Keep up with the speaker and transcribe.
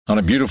On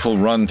a beautiful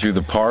run through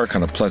the park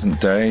on a pleasant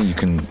day, you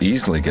can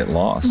easily get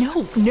lost.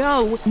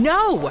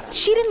 No!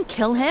 She didn't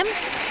kill him.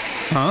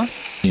 Huh?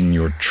 In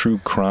your true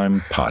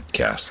crime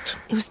podcast.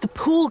 It was the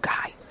pool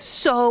guy.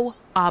 So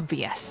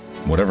obvious.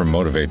 Whatever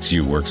motivates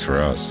you works for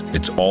us.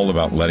 It's all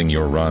about letting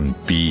your run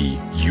be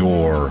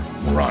your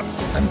run.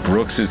 And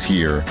Brooks is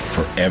here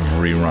for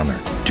every runner,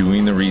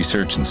 doing the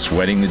research and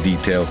sweating the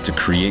details to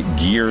create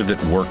gear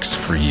that works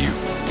for you.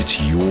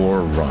 It's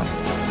your run.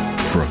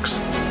 Brooks,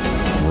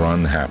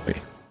 run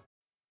happy.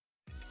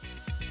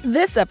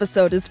 This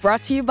episode is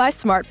brought to you by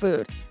Smart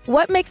Food.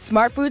 What makes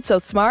Smart Food so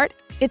smart?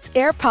 It's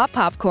Air Pop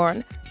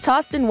Popcorn,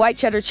 tossed in white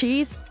cheddar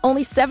cheese,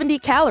 only 70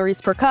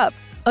 calories per cup,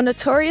 a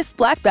notorious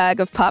black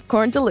bag of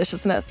popcorn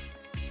deliciousness.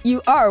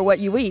 You are what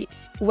you eat.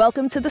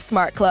 Welcome to the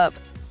Smart Club.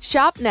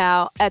 Shop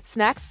now at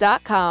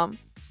snacks.com.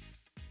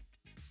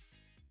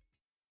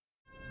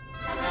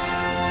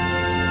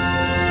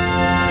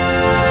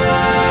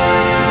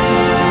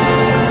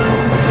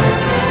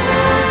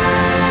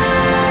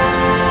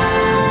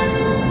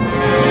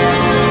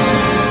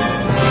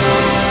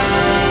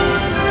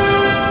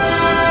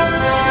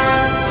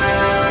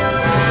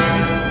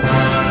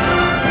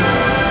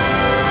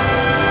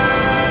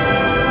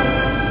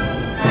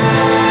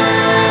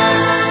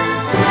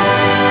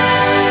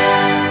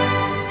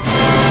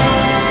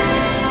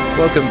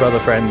 Welcome, brother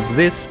friends.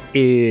 This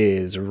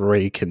is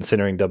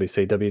Reconsidering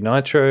WCW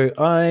Nitro.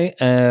 I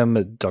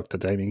am Dr.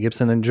 Damian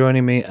Gibson, and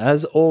joining me,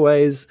 as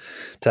always,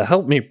 to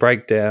help me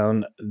break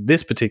down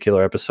this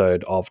particular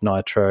episode of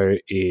Nitro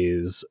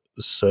is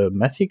Sir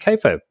Matthew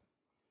Kayfabe.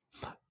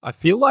 I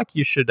feel like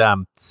you should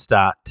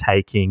start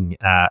taking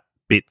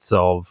bits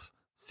of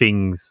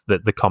things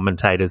that the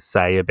commentators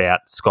say about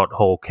Scott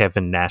Hall,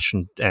 Kevin Nash,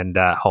 and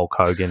Hulk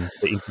Hogan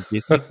to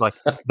introduce me. Like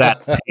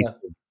that piece of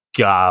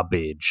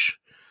garbage.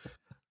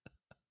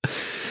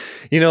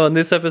 You know, in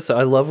this episode,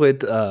 I love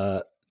with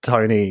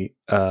Tony.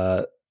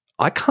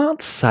 I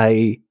can't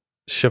say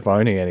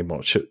Schiavone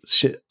anymore.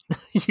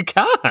 You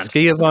can't.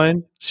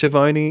 Schiavone.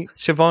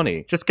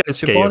 Just go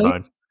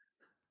Schiavone.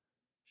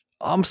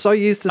 I'm so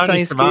used to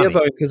saying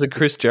Schiavone because of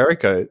Chris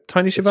Jericho.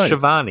 Tony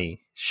Schiavone.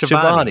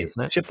 Shivani,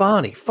 isn't it?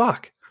 Shivani,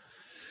 fuck.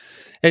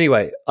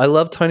 Anyway, I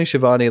love Tony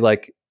Schiavone,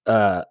 like,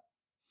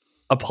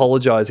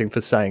 apologizing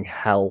for saying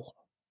hell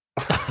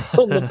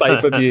on the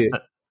pay-per-view.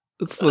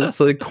 It's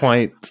so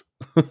quaint.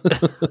 He's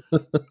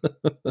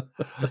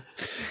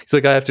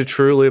like, I have to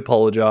truly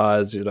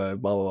apologize, you know,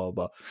 blah,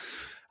 blah,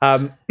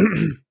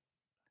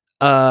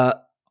 blah.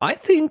 I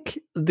think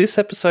this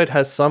episode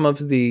has some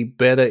of the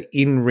better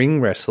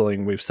in-ring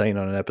wrestling we've seen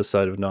on an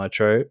episode of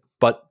Nitro,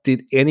 but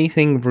did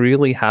anything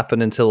really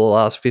happen until the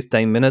last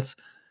 15 minutes?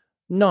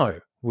 No,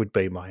 would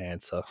be my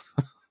answer.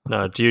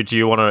 No, do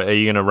you want to? Are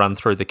you going to run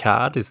through the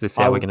card? Is this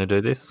how we're going to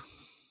do this?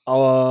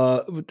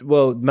 Well,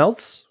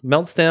 melts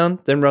down,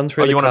 then run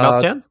through. Oh, you want to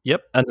melt down?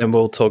 Yep, and then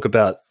we'll talk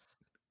about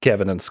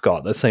Kevin and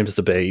Scott. That seems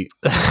to be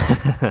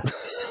the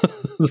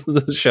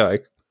show.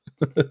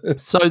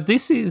 So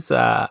this is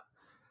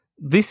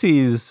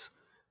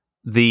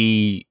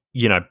the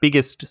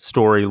biggest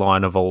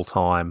storyline of all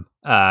time.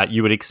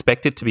 You would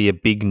expect it to be a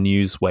big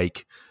news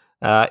week.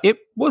 It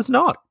was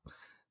not.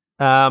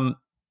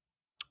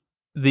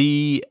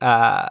 The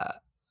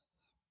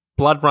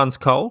Blood Runs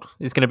Cold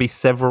is going to be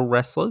several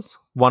wrestlers,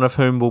 one of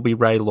whom will be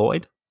Ray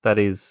Lloyd. That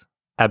is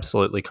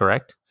absolutely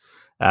correct.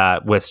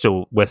 We're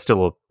still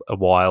a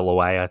while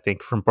away, I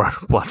think, from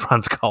Blood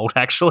Runs Cold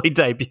actually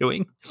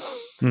debuting.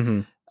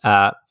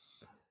 Mm-hmm.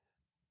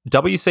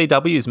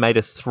 WCW has made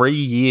a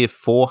 3-year,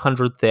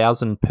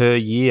 $400,000 per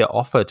year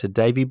offer to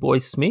Davey Boy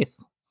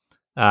Smith,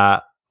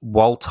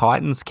 while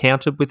Titans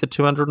countered with a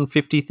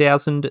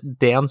 $250,000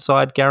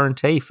 downside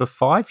guarantee for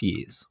 5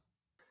 years.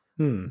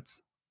 It's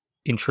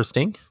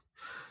interesting.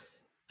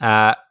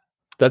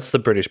 That's the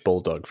British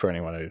Bulldog for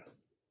anyone who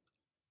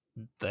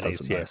that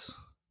is know. Yes.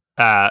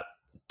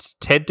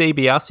 Ted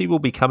DiBiase will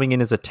be coming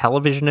in as a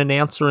television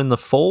announcer in the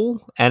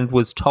fall and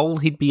was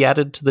told he'd be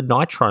added to the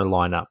Nitro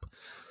lineup.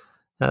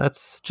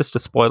 That's just a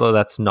spoiler.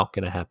 That's not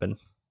going to happen.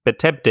 But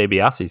Ted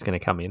DiBiase is going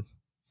to come in.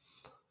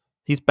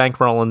 He's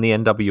bankrolling the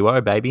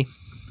NWO, baby.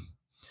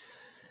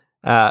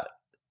 The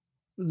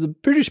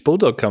British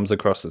Bulldog comes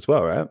across as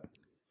well, right?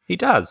 He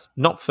does.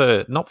 Not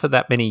for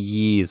that many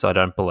years, I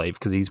don't believe,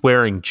 because he's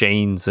wearing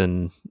jeans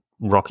and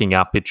rocking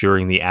up it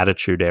during the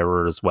Attitude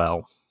Era as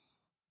well.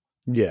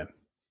 Yeah.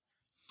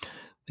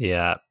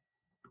 Yeah.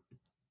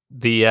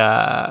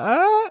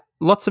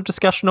 Lots of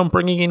discussion on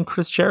bringing in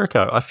Chris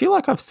Jericho. I feel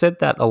like I've said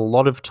that a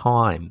lot of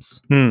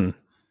times.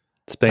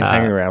 It's been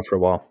hanging around for a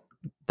while.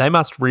 They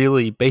must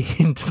really be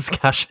in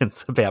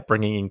discussions about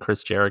bringing in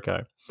Chris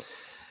Jericho.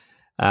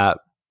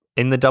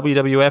 In the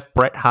WWF,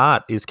 Bret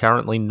Hart is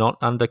currently not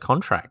under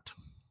contract.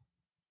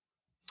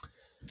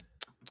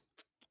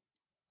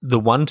 The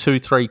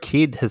 1-2-3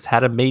 Kid has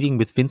had a meeting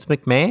with Vince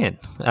McMahon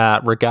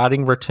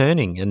regarding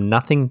returning, and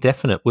nothing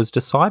definite was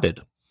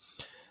decided.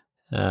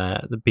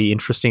 It'd be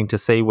interesting to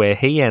see where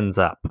he ends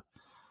up.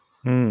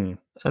 And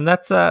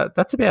that's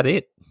about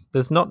it.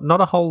 There's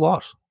not a whole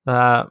lot.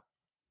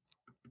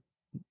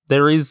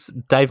 there is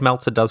Dave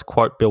Meltzer does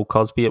quote Bill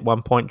Cosby at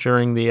one point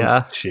during the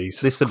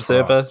this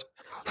Observer,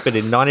 but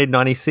in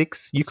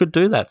 1996 you could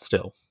do that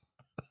still.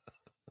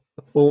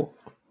 Well,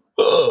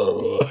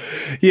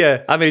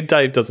 yeah, I mean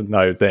Dave doesn't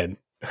know then,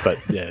 but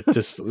yeah,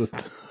 just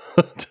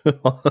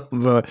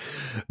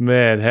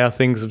man, how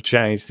things have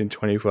changed in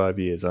 25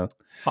 years, huh?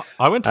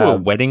 I went to a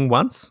wedding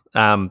once,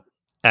 and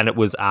it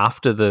was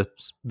after the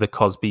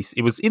Cosby.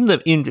 It was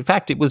in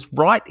fact, it was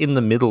right in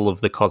the middle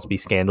of the Cosby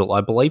scandal.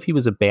 I believe he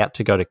was about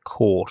to go to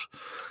court,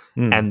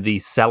 and the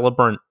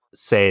celebrant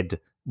said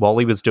while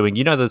he was doing,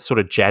 the sort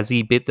of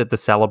jazzy bit that the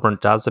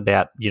celebrant does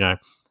about,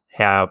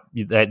 how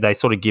they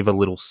sort of give a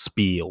little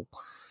spiel,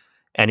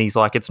 and he's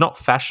like, "It's not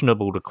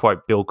fashionable to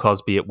quote Bill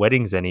Cosby at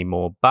weddings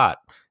anymore," but,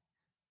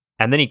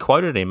 and then he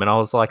quoted him, and I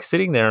was like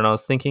sitting there, and I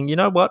was thinking, you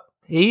know what,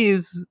 he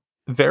is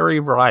very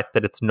right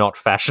that it's not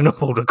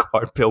fashionable to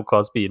quote Bill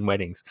Cosby in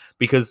weddings,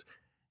 because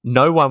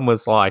no one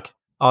was like,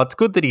 "Oh, it's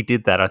good that he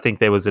did that." I think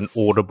there was an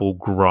audible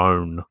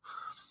groan.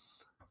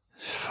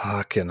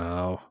 Fucking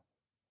hell.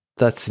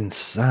 That's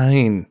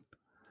insane.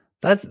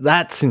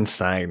 That's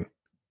insane.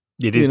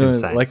 It is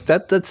insane. Like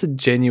that's a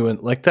genuine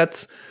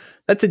that's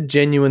a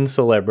genuine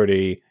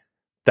celebrity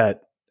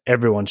that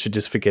everyone should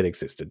just forget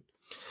existed.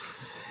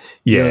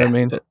 Yeah. You know what I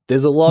mean?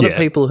 There's a lot of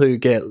people who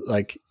get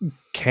like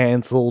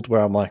cancelled where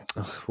I'm like,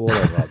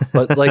 whatever.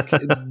 But like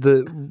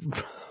the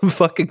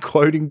fucking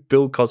quoting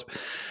Bill Cosby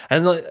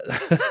and like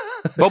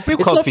well, Bill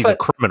Cosby's a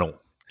criminal.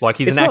 Like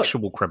he's an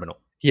actual criminal.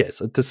 Yes,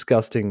 a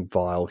disgusting,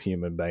 vile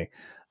human being.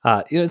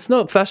 It's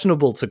not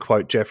fashionable to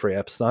quote Jeffrey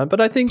Epstein,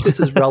 but I think this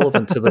is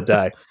relevant to the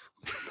day.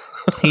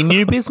 He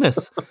knew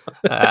business.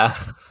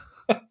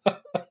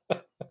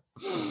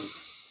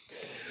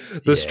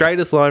 The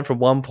straightest line from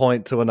one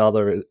point to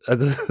another,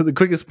 the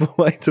quickest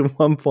way to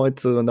one point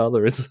to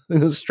another is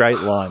in a straight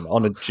line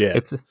on a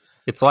jet.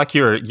 It's like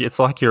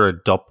you're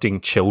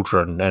adopting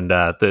children, and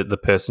the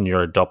person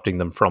you're adopting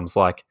them from is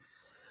like,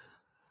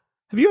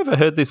 "Have you ever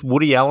heard this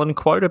Woody Allen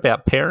quote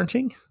about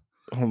parenting?"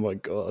 Oh my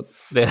god!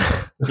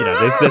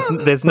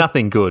 There's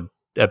nothing good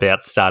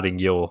about starting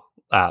your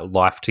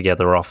life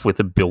together off with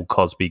a Bill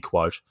Cosby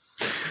quote.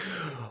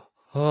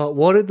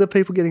 What did the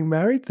people getting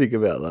married think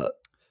about that?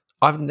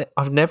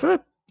 I've never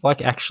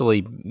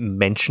actually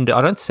mentioned it.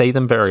 I don't see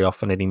them very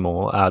often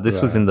anymore.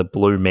 This was in the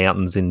Blue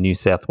Mountains in New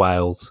South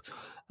Wales,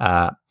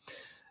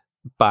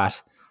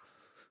 but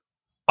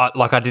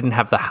I didn't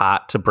have the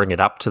heart to bring it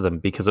up to them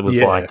because it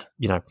was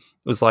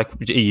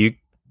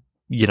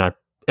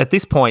at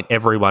this point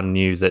everyone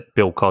knew that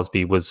Bill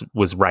Cosby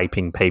was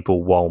raping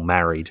people while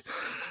married.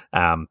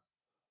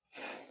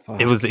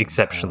 It was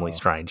exceptionally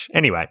strange.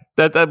 Anyway,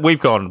 we've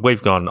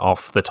gone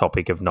off the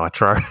topic of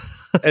Nitro.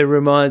 It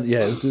reminds,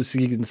 so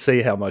you can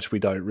see how much we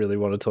don't really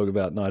want to talk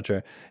about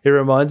Nitro. It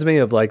reminds me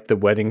of like the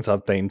weddings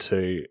I've been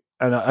to,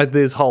 and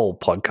there's whole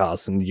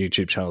podcasts and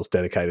YouTube channels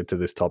dedicated to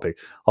this topic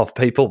of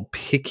people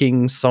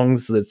picking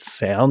songs that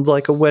sound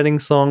like a wedding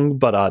song,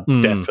 but are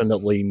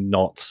definitely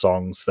not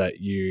songs that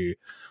you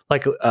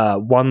like.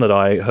 One that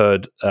I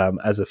heard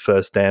as a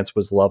first dance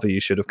was "Lover You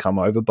Should Have Come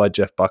Over" by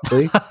Jeff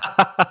Buckley.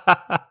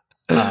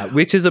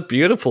 Which is a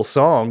beautiful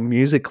song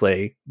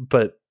musically,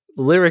 but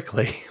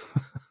lyrically,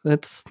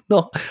 it's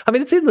not. I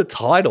mean, it's in the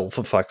title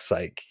for fuck's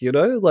sake,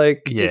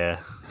 Like, yeah.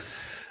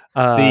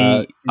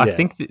 I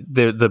think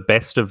the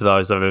best of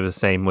those I've ever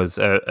seen was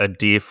a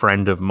dear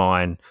friend of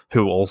mine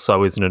who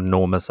also is an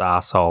enormous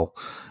asshole.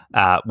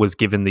 Was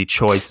given the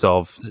choice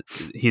of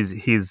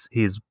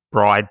his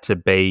bride to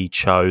be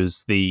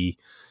chose the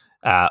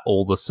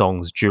all the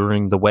songs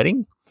during the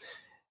wedding.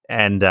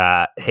 And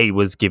he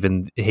was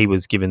given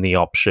the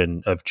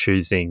option of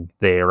choosing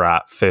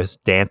their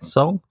first dance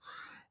song,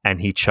 and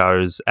he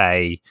chose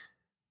a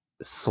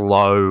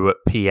slow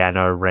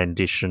piano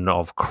rendition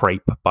of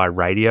 "Creep" by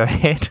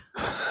Radiohead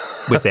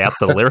without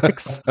the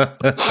lyrics.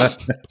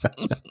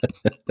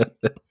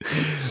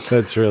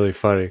 That's really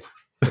funny.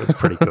 It's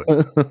pretty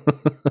good,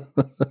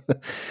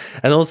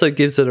 and also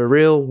gives it a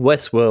real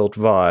Westworld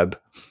vibe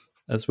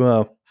as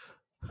well.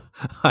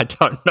 I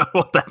don't know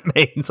what that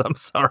means. I'm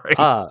sorry.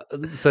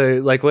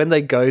 So like when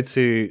they go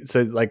to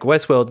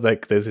Westworld,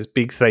 like there's this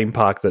big theme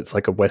park that's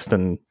like a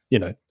Western,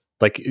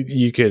 like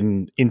you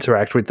can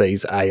interact with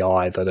these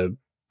AI that are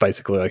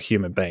basically like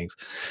human beings.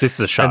 This is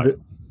a show.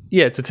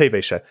 It's a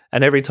TV show.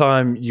 And every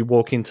time you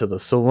walk into the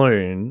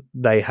saloon,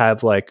 they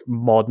have like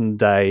modern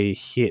day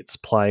hits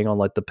playing on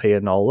like the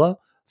pianola.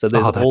 So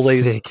there's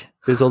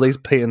there's all these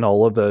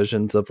pianola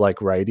versions of like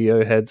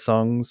Radiohead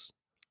songs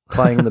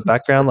playing in the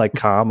background, like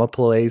Karma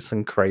Police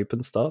and Creep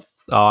and stuff.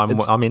 Oh,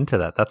 I'm into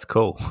that. That's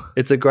cool.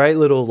 It's a great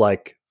little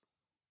like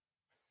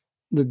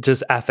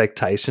just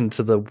affectation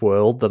to the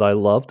world that I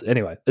loved.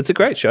 Anyway, it's a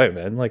great show,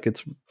 man. Like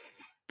it's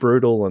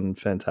brutal and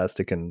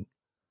fantastic and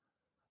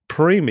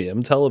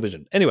premium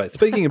television. Anyway,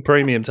 speaking of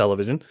premium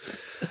television,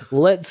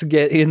 let's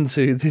get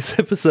into this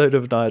episode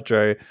of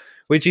Nitro,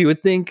 which you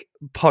would think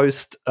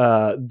post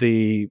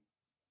the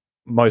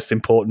most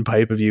important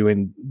pay-per-view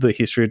in the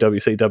history of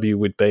WCW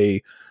would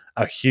be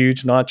a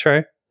huge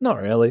Nitro.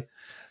 Not really.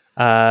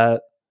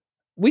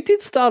 We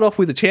did start off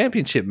with a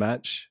championship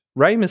match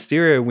Rey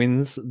Mysterio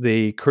wins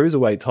the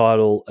Cruiserweight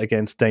title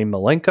against Dean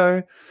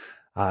Malenko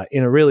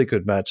in a really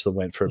good match that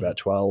went for about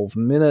 12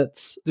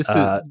 minutes.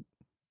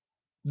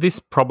 This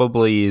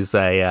probably is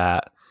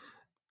a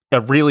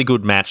really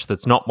good match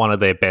that's not one of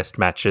their best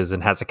matches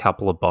and has a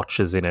couple of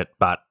botches in it,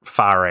 but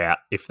far out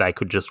if they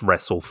could just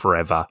wrestle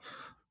forever.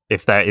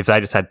 If they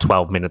just had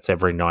 12 minutes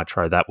every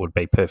Nitro, that would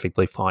be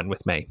perfectly fine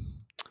with me.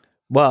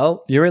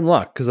 Well, you're in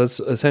luck because that's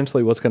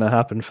essentially what's going to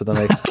happen for the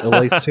next at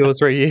least 2 or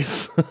 3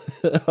 years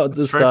at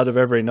the start of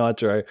every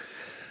Nitro.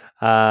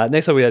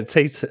 Next up, we had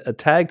a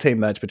tag team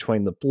match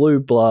between the Blue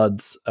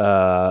Bloods,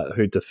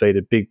 who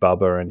defeated Big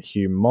Bubba and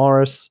Hugh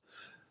Morris.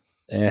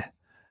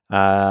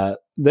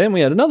 Then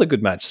we had another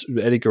good match,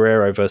 Eddie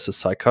Guerrero versus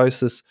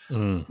Psychosis.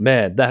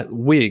 Man, that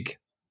wig.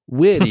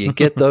 Where do you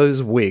get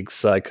those wigs,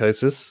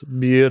 Psychosis?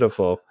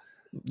 Beautiful.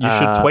 You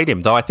should tweet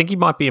him, though. I think he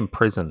might be in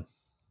prison,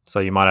 so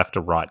you might have to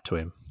write to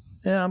him.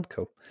 Yeah, I'm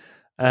cool.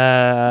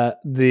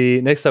 The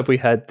next up, we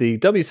had the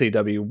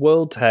WCW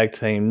World Tag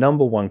Team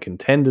number 1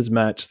 contenders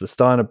match. The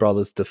Steiner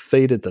brothers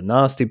defeated the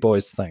Nasty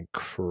Boys. Thank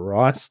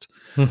Christ.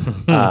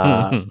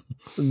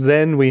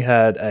 Then we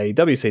had a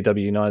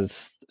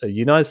WCW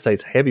United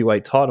States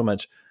heavyweight title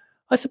match.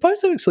 I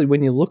suppose actually,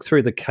 when you look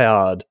through the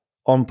card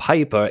on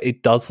paper,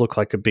 it does look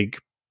like a big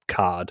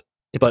card.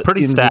 It's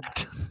pretty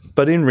stacked.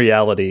 But in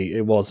reality,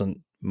 it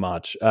wasn't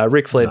much.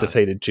 Ric Flair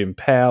defeated Jim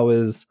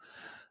Powers.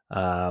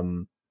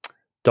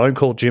 Don't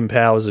call Jim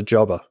Powers a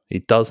jobber. He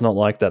does not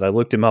like that. I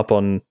looked him up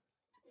on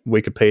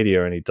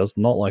Wikipedia and he does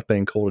not like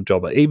being called a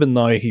jobber, even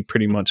though he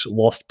pretty much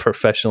lost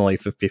professionally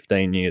for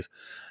 15 years.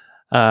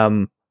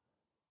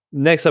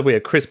 Next up, we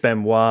had Chris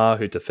Benoit,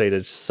 who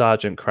defeated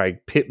Sergeant Craig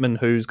Pittman,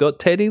 who's got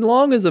Teddy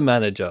Long as a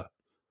manager.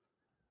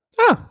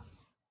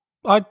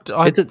 I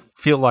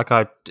feel like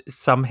I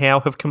somehow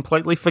have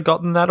completely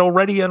forgotten that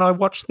already, and I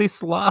watched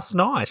this last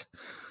night.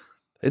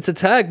 It's a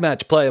tag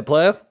match, player.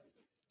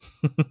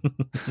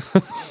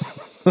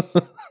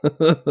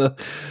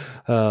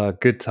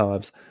 Good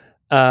times.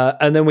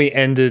 And then we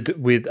ended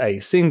with a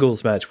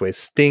singles match where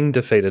Sting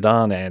defeated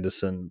Arn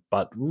Anderson,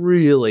 but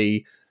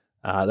really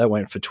that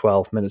went for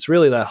 12 minutes.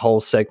 Really, that whole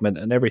segment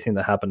and everything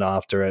that happened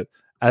after it,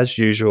 as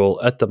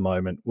usual at the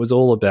moment, was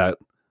all about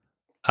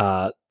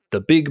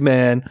the big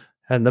man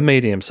and the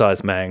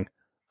medium-sized man,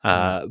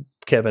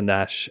 Kevin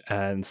Nash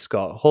and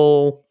Scott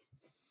Hall.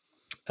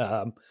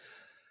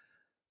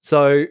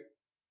 So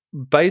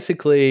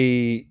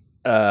basically,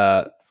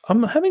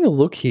 I'm having a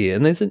look here,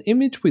 and there's an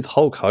image with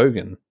Hulk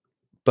Hogan,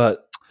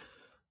 but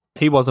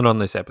he wasn't on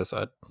this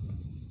episode.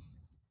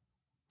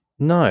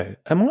 No.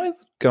 Am I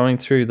going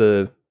through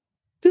the...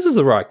 This is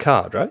the right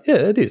card, right? Yeah,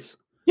 it is.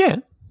 Yeah.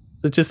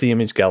 It's just the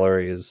image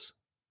gallery is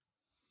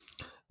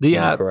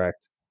incorrect.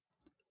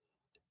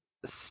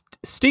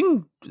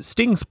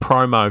 Sting's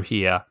promo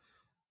here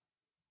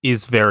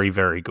is very,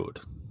 very good.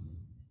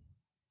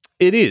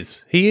 It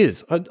is. He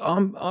is.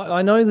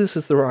 I know this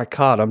is the right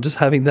card. I'm just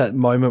having that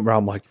moment where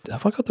I'm like,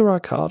 have I got the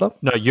right card up?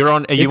 No, you're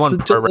on. Are you on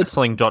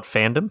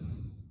prowrestling.fandom?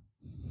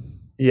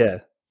 Yeah.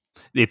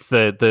 It's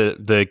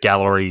the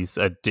galleries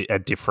are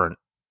different.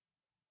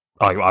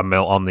 I'm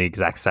on the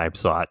exact same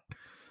site.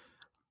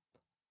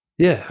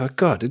 Yeah, oh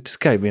God, it just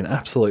gave me an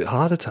absolute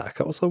heart attack.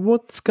 I was like,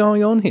 what's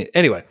going on here?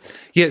 Anyway,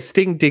 yeah,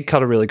 Sting did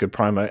cut a really good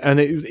promo, and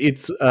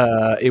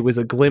it was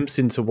a glimpse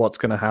into what's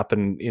going to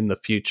happen in the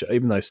future,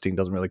 even though Sting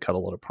doesn't really cut a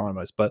lot of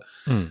promos. But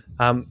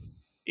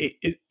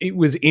it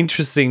was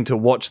interesting to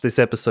watch this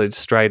episode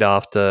straight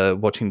after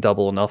watching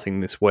Double or Nothing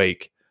this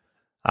week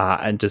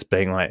and just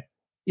being like,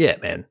 yeah,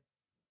 man,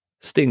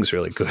 Sting's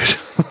really good.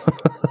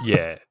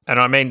 Yeah. And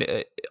I mean,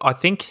 I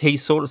think he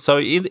sort of...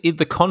 So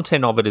the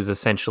content of it is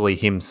essentially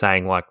him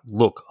saying, like,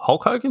 look,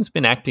 Hulk Hogan's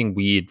been acting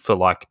weird for,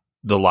 like,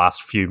 the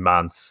last few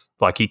months.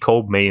 Like, he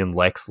called me and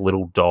Lex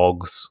little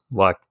dogs.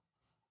 Like,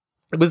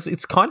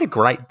 it's kind of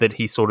great that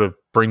he sort of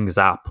brings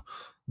up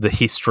the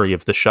history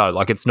of the show.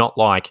 Like, it's not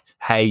like,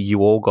 hey, you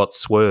all got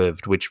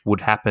swerved, which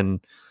would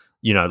happen,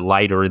 you know,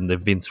 later in the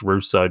Vince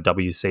Russo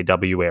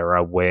WCW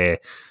era where...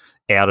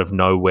 out of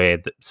nowhere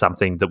that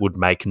something that would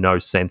make no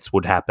sense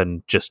would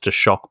happen just to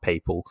shock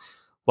people.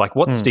 Like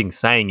what Sting's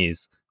saying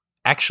is,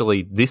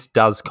 actually, this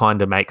does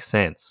kind of make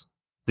sense.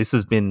 This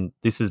has been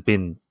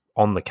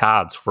on the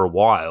cards for a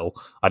while.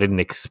 I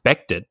didn't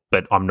expect it,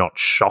 but I'm not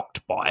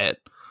shocked by it.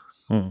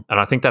 And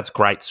I think that's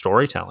great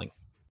storytelling.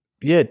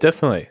 Yeah,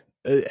 definitely.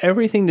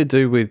 Everything to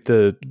do with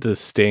the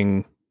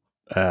Sting,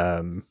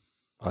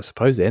 I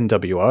suppose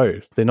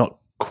NWO. They're not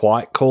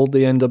quite called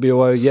the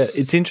NWO yet.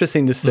 It's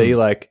interesting to see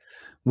like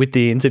with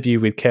the interview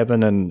with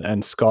Kevin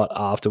and Scott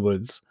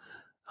afterwards,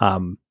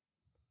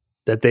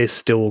 that they're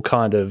still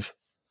kind of,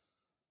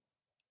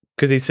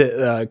 because he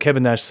said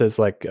Kevin Nash says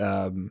like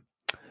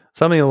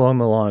something along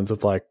the lines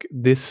of like,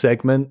 this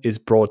segment is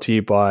brought to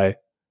you by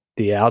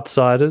the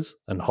Outsiders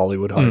and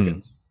Hollywood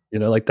Hogan. You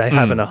know, like they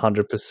haven't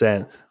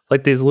 100%.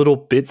 Like there's little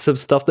bits of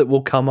stuff that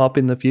will come up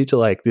in the future.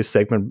 Like this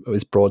segment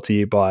is brought to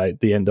you by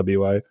the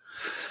NWO.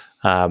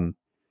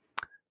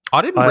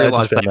 I didn't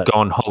realize they'd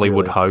gone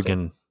Hollywood really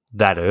Hogan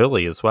that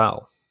early as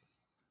well.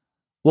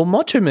 Well,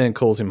 Macho Man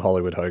calls him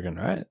Hollywood Hogan,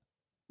 right?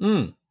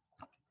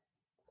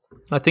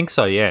 I think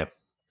so, yeah.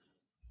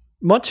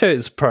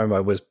 Macho's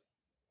promo was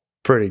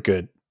pretty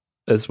good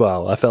as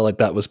well. I felt like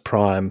that was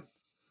prime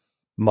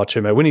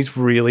Macho Man when he's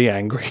really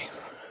angry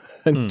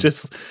and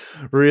just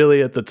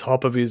really at the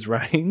top of his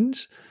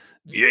range.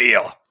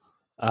 Yeah.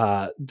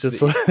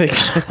 Just like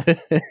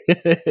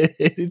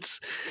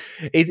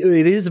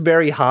it is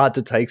very hard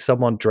to take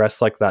someone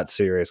dressed like that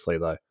seriously,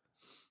 though,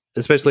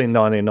 especially in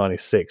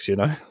 1996. You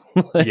know,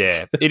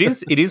 Yeah, it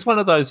is one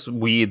of those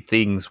weird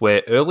things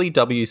where early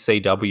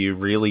WCW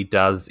really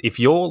does. If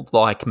you're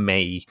like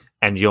me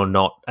and you're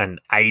not an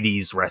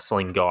 80s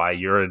wrestling guy,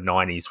 you're a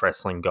 90s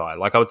wrestling guy.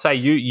 Like I would say,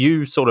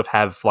 you sort of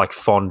have like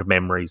fond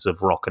memories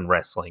of rock and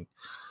wrestling,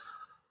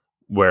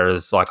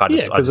 whereas like I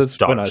because just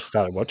that's when don't. I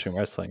started watching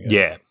wrestling.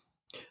 Yeah.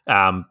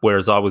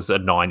 Whereas I was a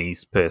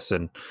 90s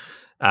person.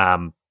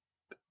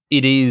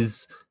 It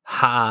is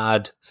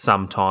hard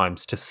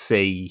sometimes to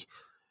see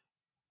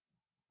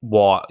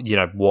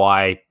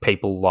why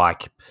people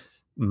like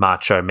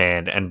Macho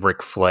Man and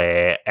Ric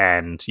Flair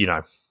and,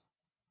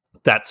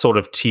 that sort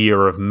of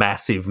tier of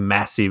massive,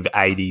 massive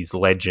 80s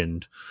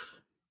legend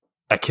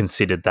are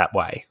considered that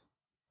way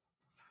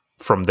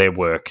from their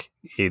work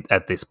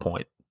at this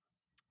point.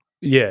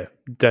 Yeah,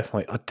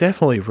 definitely.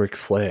 Definitely Ric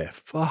Flair.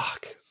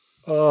 Fuck.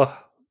 Oh,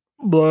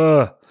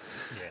 blah.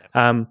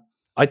 Yeah.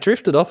 I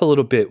drifted off a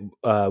little bit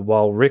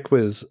while Rick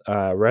was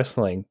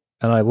wrestling,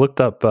 and I looked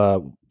up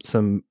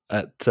some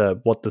at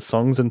what the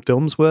songs and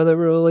films were that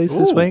were released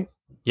this week.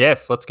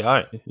 Yes, let's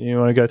go. You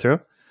want to go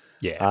through?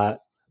 Yeah.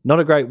 Not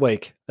a great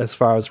week as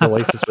far as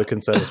releases were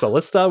concerned as well.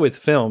 Let's start with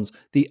films.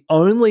 The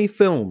only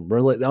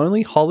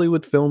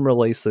Hollywood film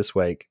released this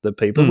week that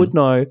people would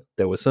know.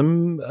 There were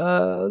some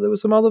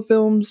other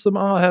films, some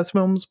art house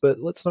films, but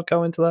let's not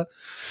go into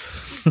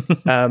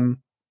that.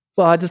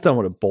 Well, I just don't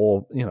want to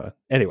bore,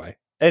 Anyway,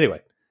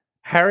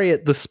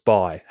 Harriet the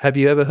Spy. Have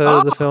you ever heard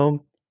of the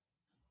film?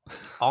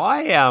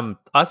 I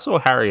saw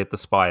Harriet the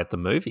Spy at the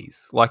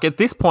movies. Like at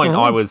this point,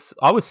 I was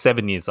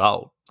 7 years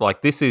old.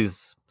 Like this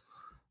is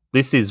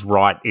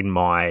right in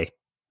my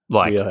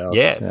wheelhouse.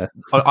 Yeah.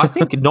 I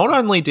think not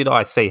only did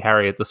I see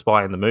Harriet the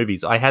Spy in the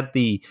movies, I had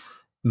the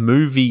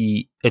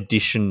movie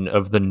edition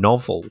of the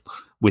novel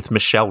with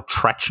Michelle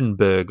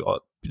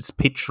Trachtenberg's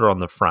picture on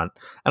the front,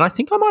 and I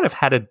think I might have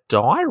had a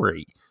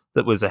diary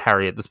that was a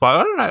Harriet the Spy.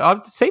 I don't know.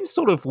 It seems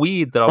sort of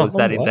weird that I was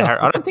that into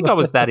Harriet. I don't think I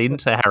was that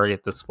into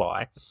Harriet the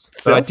Spy,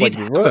 but I did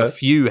have a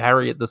few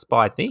Harriet the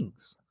Spy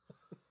things.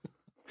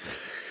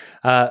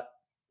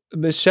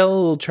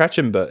 Michelle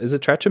Trachtenberg. Is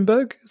it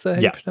Trachtenberg? Is that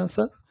how you pronounce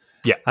that?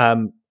 Yeah.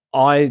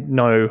 I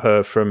know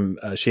her from,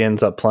 she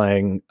ends up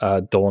playing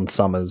Dawn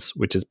Summers,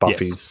 which is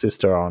Buffy's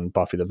sister on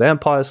Buffy the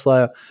Vampire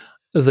Slayer,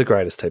 the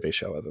greatest TV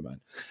show ever made.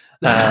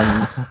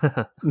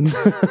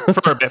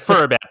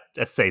 For about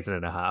a season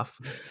and a half.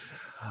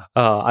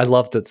 I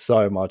loved it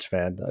so much,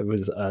 man. It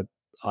was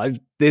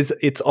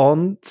it's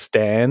on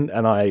Stan,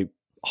 and I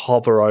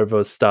hover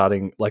over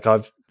starting. Like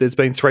there's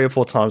been 3 or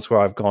 4 times where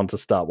I've gone to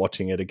start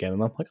watching it again,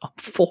 and I'm like, I'm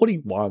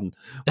 41.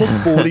 I'm a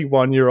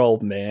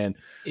 41-year-old man.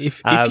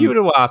 If you were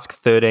to ask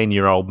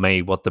 13-year-old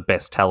me what the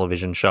best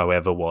television show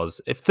ever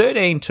was, if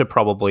 13 to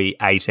probably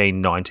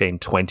 18, 19,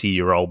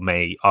 20-year-old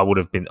me, I would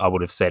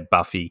have said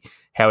Buffy.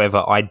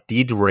 However, I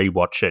did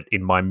rewatch it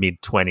in my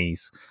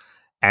mid-20s,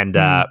 and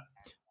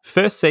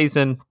first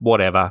season,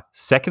 whatever.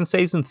 Second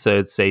season,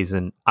 third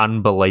season,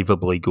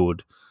 unbelievably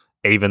good.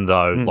 Even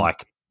though,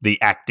 like, the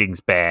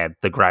acting's bad,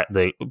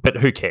 but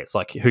who cares?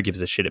 Like, who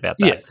gives a shit about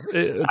that? Yeah,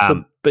 it's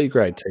a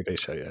B-grade TV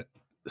show. Yeah.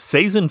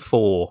 Season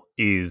 4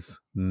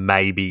 is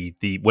maybe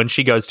when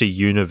she goes to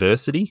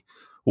university.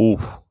 Ooh,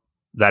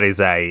 that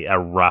is a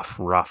rough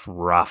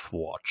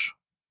watch.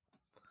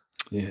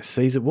 Yeah,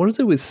 what is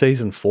it with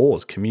season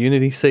 4s?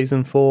 Community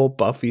season 4,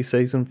 Buffy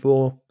season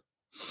 4.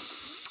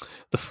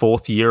 The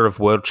 4th year of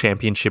World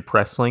Championship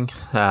Wrestling,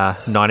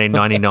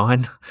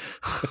 1999.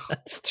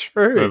 That's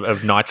true.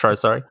 Of Nitro,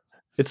 sorry.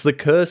 It's the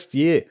cursed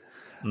year.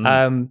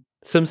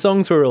 Some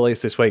songs were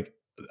released this week.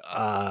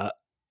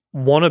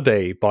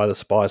 Wannabe by the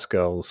Spice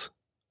Girls,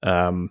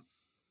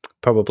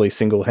 probably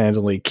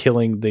single-handedly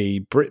killing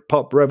the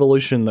Britpop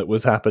revolution that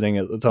was happening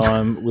at the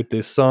time with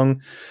this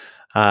song.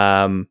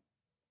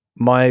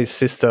 My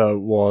sister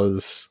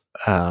was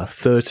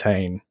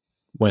 13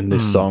 when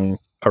this song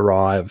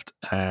arrived,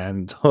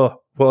 and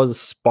was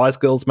Spice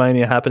Girls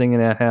mania happening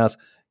in our house?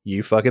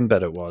 You fucking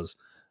bet it was.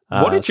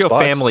 What did your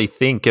family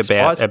think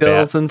about Spice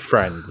Girls and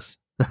Friends?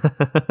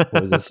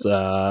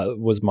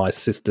 was my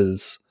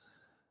sister's.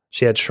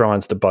 She had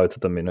shrines to both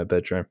of them in her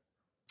bedroom.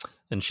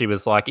 And she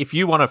was like, if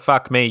you want to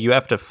fuck me, you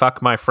have to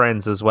fuck my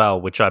friends as well,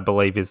 which I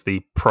believe is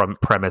the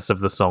premise of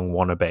the song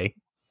Wannabe.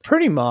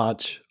 Pretty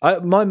much.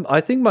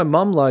 I think my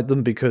mum liked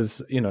them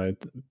because, a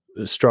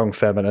strong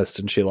feminist,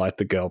 and she liked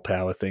the girl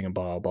power thing and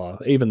blah, blah,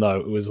 blah, even though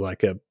it was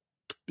like a,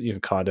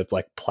 kind of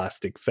like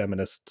plastic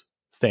feminist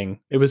thing.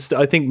 It was,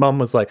 I think mum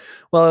was like,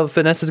 well, if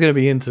Vanessa's going to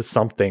be into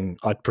something,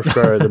 I'd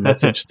prefer the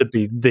message to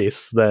be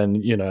this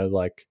than,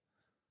 like...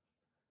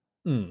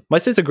 My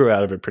sister grew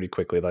out of it pretty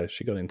quickly, though.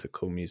 She got into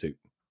cool music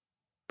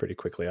pretty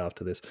quickly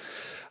after this.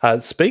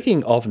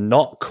 Speaking of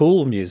not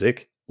cool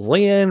music,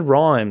 Leann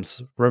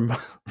Rymes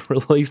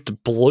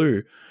released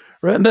Blue.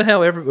 Remember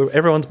how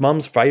everyone's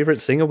mum's favourite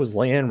singer was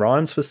Leann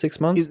Rymes for 6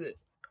 months? It's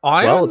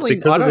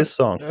because of this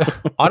song.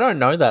 I don't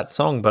know that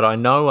song, but I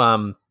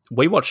know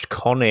we watched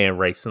Con Air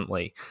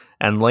recently,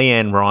 and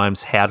Leann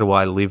Rymes' How Do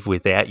I Live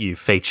Without You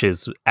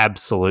features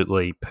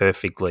absolutely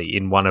perfectly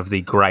in one of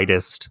the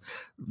greatest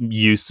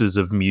uses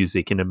of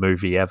music in a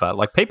movie ever.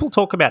 Like, people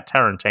talk about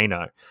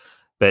Tarantino,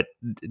 but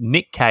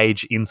Nick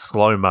Cage in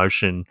slow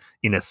motion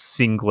in a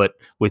singlet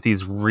with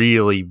his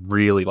really,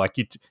 really,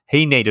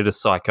 he needed a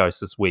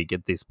Psychosis wig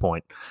at this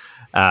point,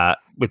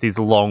 with his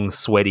long,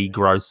 sweaty,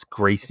 gross,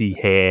 greasy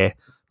hair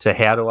to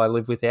How Do I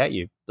Live Without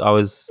You.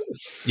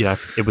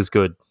 It was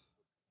good.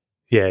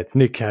 Yeah,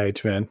 Nick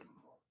Cage, man.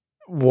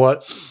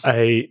 What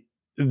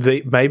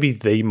maybe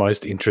the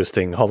most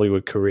interesting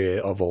Hollywood career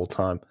of all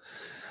time.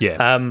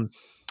 Yeah.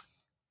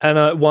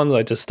 And one that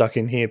I just stuck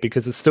in here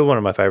because it's still one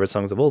of my favorite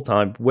songs of all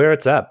time, Where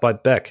It's At by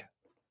Beck,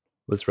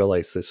 was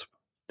released this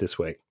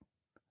week.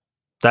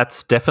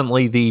 That's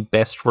definitely the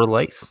best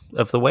release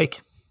of the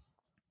week.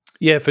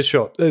 Yeah, for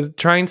sure. The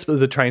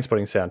Trainspotting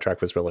soundtrack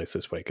was released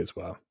this week as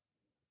well.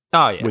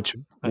 Oh, yeah. Which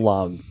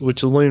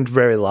loomed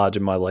very large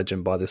in my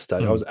legend by this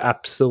stage. I was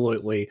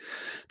absolutely...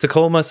 To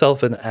call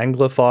myself an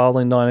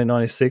Anglophile in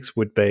 1996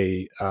 would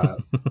be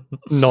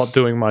not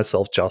doing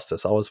myself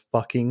justice. I was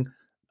fucking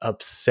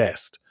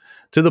obsessed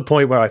to the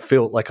point where I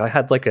feel like I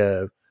had like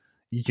a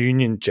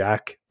Union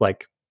Jack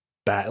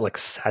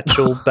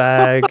satchel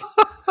bag.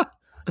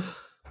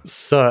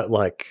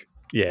 So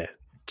yeah.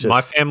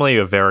 My family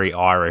are very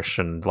Irish,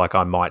 and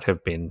I might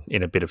have been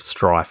in a bit of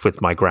strife with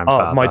my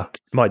grandfather.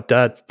 My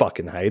dad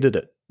fucking hated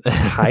it.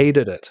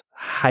 Hated it.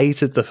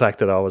 Hated the fact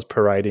that I was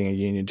parading a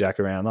Union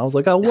Jack around. I was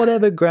like, oh,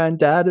 whatever,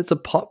 Granddad. It's a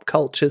pop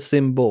culture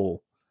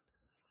symbol.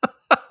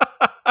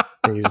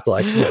 He would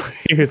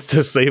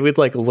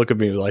look at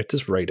me like,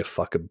 just read a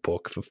fucking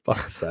book for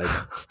fuck's sake.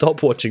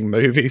 Stop watching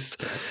movies.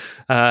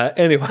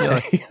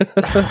 Anyway.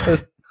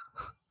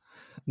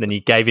 Then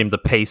you gave him the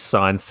peace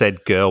sign,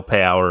 said girl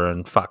power,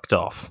 and fucked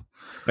off.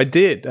 I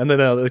did. And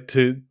then I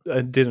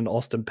did an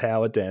Austin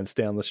Power dance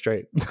down the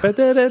street. So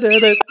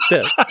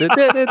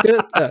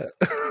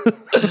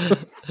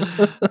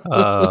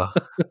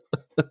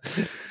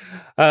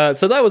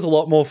that was a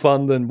lot more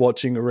fun than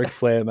watching a Ric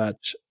Flair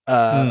match.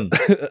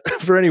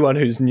 For anyone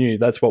who's new,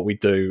 that's what we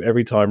do.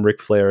 Every time Ric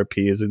Flair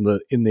appears in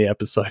the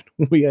episode,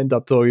 we end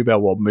up talking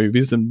about what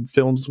movies and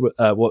films,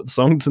 what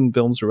songs and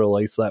films were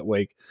released that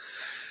week.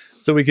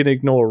 So we can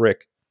ignore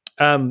Rick.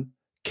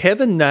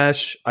 Kevin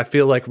Nash, I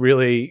feel like,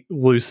 really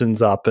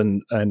loosens up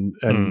and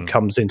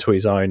comes into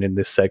his own in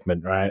this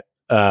segment, right?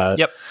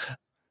 Yep.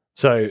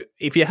 So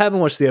if you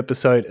haven't watched the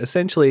episode,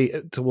 essentially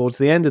towards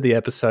the end of the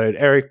episode,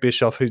 Eric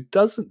Bischoff, who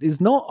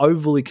is not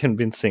overly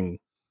convincing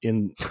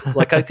in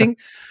I think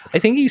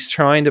he's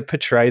trying to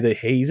portray that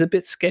he's a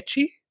bit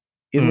sketchy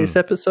in this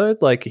episode.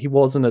 Like, he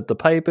wasn't at the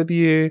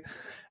pay-per-view,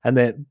 and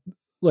then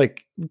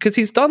because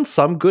he's done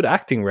some good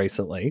acting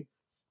recently.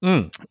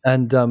 And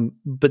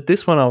but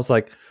this one I was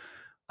like,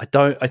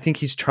 I think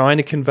he's trying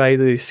to convey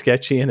that he's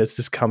sketchy, and it's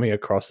just coming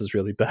across as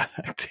really bad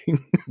acting.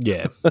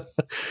 Yeah.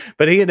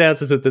 But he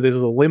announces that there's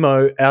a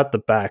limo out the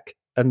back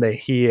and they're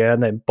here,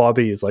 and then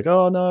Bobby is like,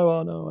 oh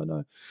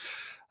no.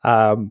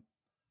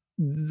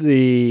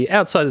 The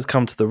Outsiders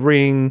come to the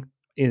ring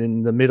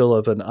in the middle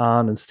of an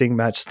Arn and Sting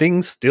match.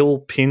 Sting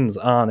still pins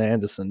Arn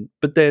Anderson,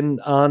 but then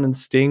Arn and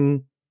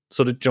Sting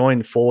sort of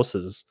join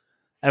forces.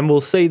 And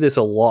we'll see this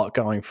a lot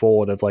going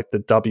forward of the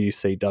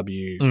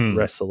WCW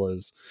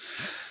wrestlers,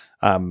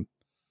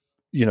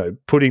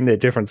 putting their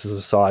differences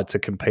aside to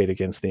compete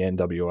against the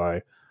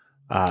NWO.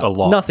 A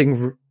lot.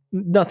 Nothing.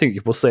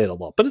 We'll see it a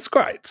lot, but it's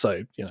great.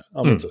 So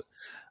I'm into it.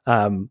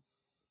 A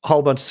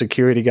whole bunch of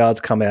security guards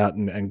come out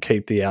and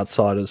keep the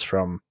Outsiders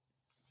from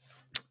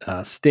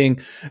Sting.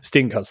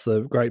 Sting cuts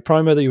the great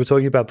promo that you were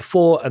talking about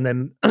before, and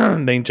then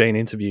Mean Gene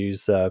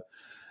interviews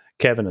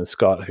Kevin and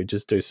Scott, who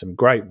just do some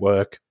great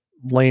work,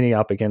 leaning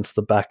up against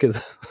the back of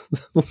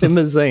the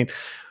limousine.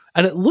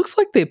 And it looks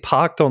like they're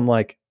parked on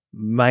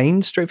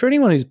Main Street. For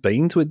anyone who's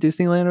been to a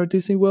Disneyland or a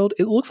Disney World,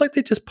 it looks like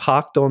they're just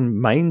parked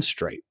on Main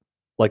Street,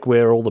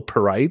 where all the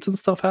parades and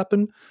stuff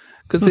happen.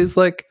 Because there's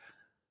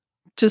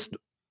just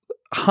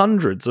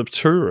hundreds of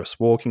tourists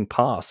walking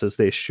past as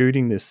they're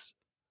shooting this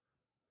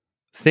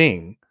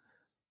thing,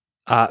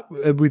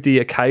 with the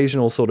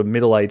occasional sort of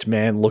middle-aged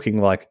man looking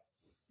like,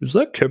 is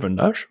that Kevin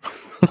Nash?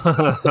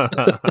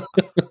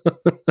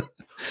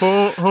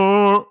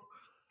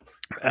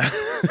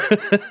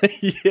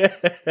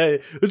 Yeah,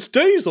 it's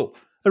Diesel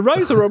and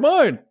Razor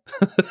Ramon.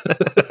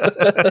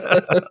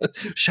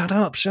 Shut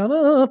up.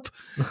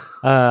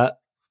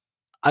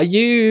 Are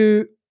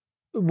you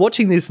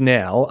watching this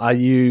now? Are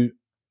you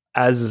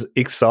as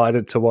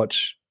excited to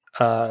watch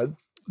the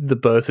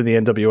birth of the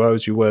NWO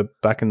as you were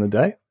back in the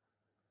day?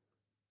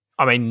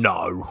 I mean,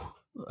 no.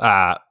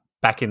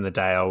 Back in the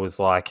day, I was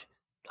like,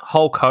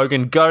 Hulk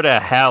Hogan, go to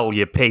hell,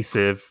 you piece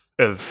of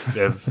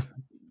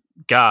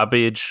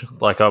garbage.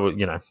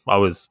 I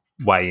was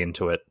way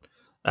into it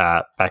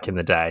back in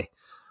the day.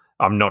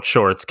 I'm not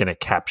sure it's going to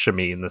capture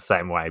me in the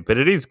same way, but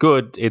it is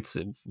good. It's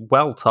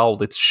well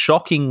told. It's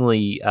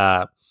shockingly,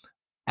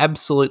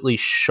 absolutely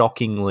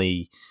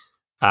shockingly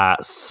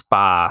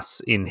sparse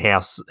in how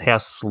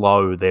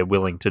slow they're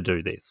willing to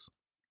do this.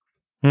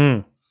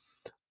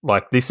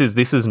 Like this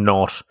is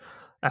not,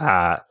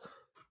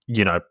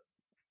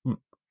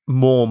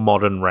 more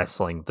modern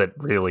wrestling that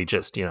really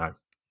just,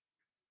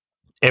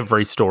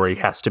 every story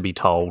has to be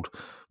told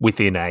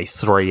within a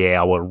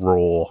 3-hour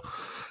Raw.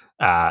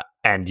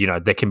 And,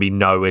 there can be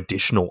no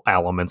additional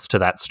elements to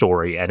that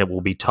story, and it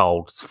will be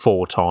told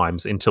 4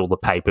 times until the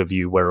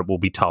pay-per-view where it will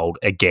be told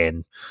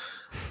again.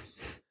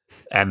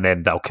 And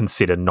then they'll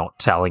consider not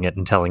telling it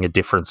and telling a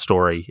different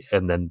story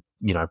and then,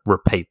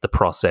 repeat the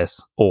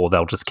process, or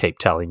they'll just keep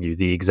telling you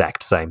the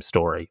exact same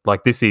story.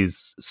 Like, this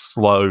is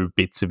slow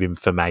bits of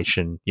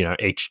information,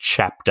 each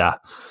chapter,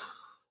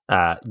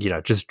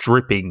 just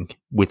dripping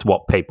with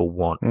what people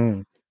want.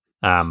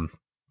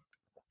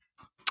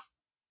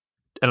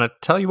 And I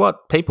tell you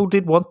what, people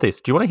did want this.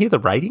 Do you want to hear the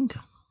rating?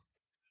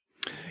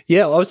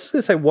 Yeah, I was just going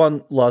to say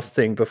one last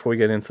thing before we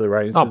get into the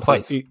ratings. Oh,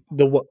 please.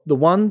 The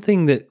one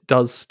thing that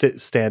does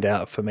stand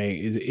out for me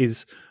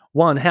is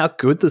one, how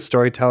good the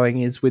storytelling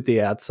is with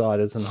the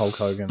Outsiders and Hulk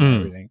Hogan and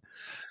everything.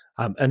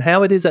 And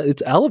how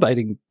it's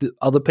elevating the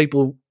other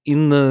people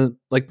in the,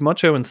 like,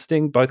 Macho and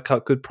Sting both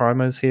cut good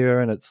promos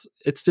here, and it's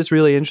just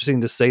really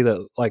interesting to see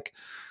that, like,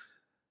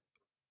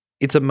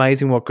 it's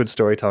amazing what good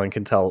storytelling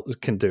can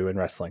do in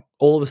wrestling.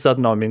 All of a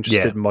sudden, I'm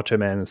interested in Macho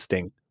Man and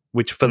Sting,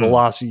 which for the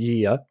last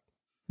year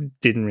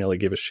didn't really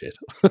give a shit.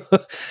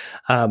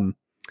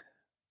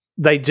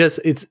 They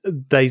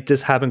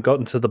just haven't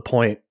gotten to the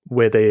point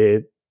where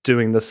they're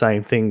doing the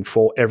same thing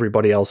for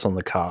everybody else on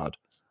the card.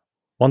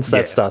 Once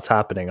that starts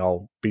happening,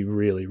 I'll be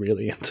really,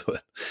 really into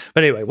it.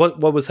 But anyway, what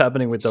was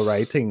happening with the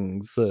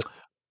ratings?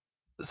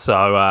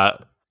 So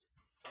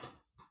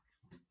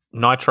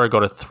Nitro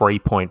got a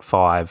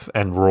 3.5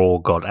 and Raw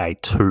got a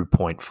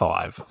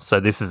 2.5. So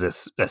this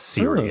is a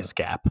serious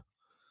gap.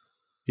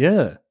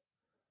 Yeah.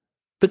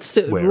 But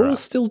Raw's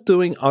still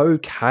doing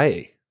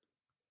okay.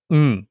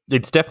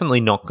 It's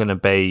definitely not going to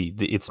be...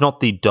 It's not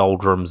the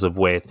doldrums of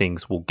where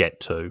things will get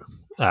to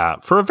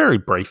for a very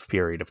brief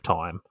period of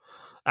time.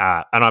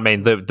 And I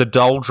mean, the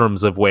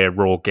doldrums of where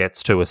Raw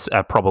gets to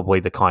are probably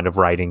the kind of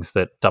ratings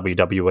that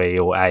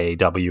WWE or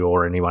AEW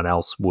or anyone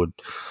else would,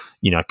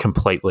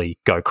 completely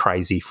go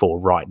crazy for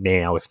right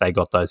now if they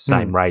got those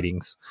same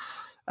ratings.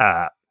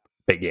 But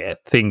yeah,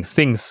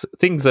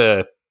 things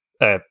are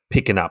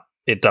picking up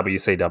at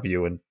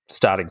WCW and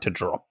starting to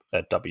drop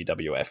at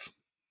WWF.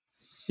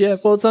 Yeah,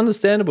 well, it's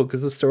understandable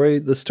because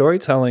the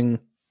storytelling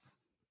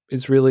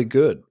is really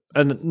good.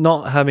 And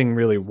not having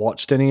really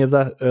watched any of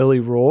that early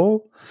Raw,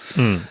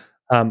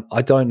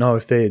 I don't know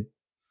if they're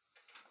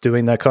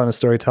doing that kind of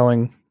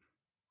storytelling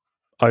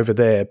over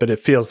there, but it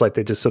feels like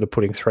they're just sort of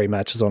putting 3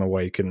 matches on a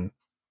week, and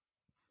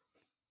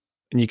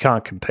you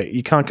can't compete.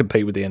 You can't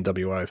compete with the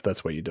NWO if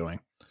that's what you're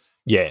doing.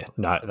 Yeah,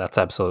 no, that's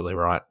absolutely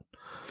right.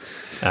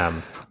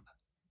 But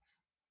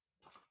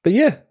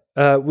yeah,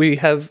 we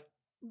have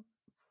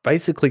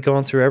basically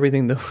gone through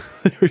everything that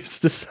there is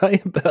to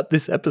say about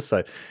this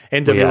episode.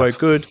 NWO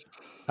good.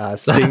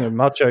 Sting and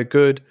Macho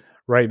good.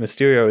 Rey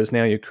Mysterio is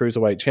now your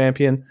cruiserweight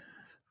champion.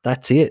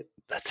 That's it.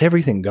 That's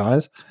everything,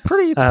 guys. It's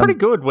pretty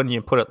good when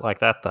you put it like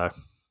that, though.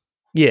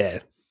 Yeah.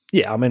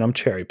 I mean, I'm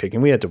cherry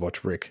picking. We had to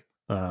watch Rick.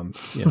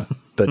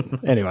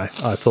 But anyway,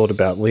 I thought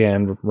about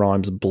Leann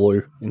Rymes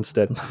Blue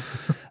instead.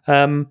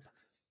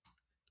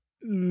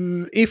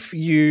 If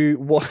you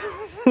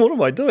what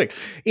am I doing?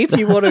 If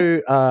you want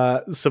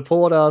to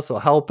support us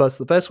or help us,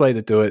 the best way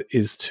to do it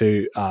is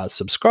to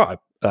subscribe.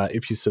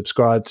 If you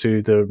subscribe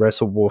to the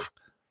WrestleWolf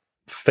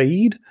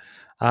feed,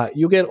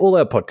 you'll get all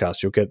our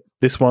podcasts. You'll get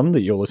this one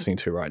that you're listening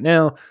to right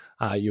now.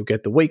 You'll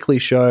get the weekly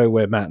show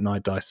where Matt and I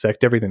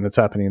dissect everything that's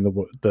happening in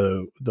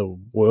the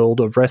world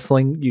of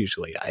wrestling.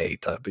 Usually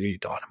AEW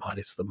Dynamite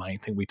is the main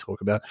thing we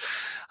talk about.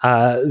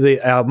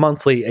 Our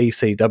monthly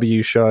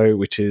ECW show,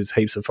 which is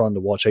heaps of fun to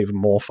watch, even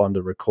more fun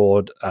to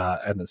record,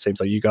 and it seems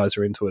like you guys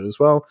are into it as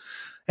well.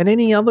 And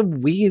any other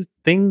weird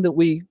thing that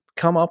we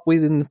come up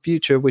with in the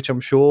future, which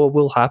I'm sure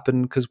will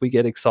happen because we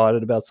get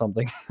excited about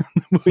something.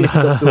 We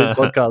end up doing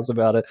podcasts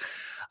about it.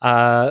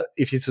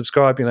 If you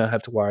subscribe, you don't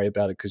have to worry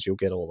about it because you'll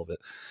get all of it.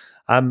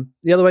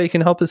 The other way you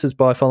can help us is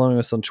by following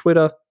us on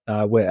Twitter.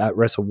 We're at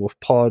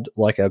WrestleWolfPod,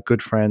 like our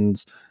good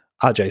friends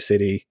RJ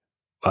City,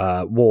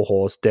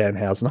 Warhorse,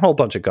 Danhausen, a whole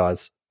bunch of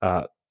guys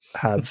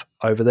have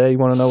over there. You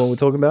want to know what we're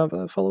talking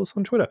about? Follow us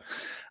on Twitter.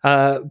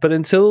 But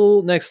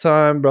until next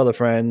time, brother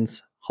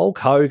friends, Hulk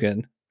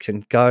Hogan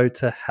can go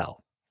to hell.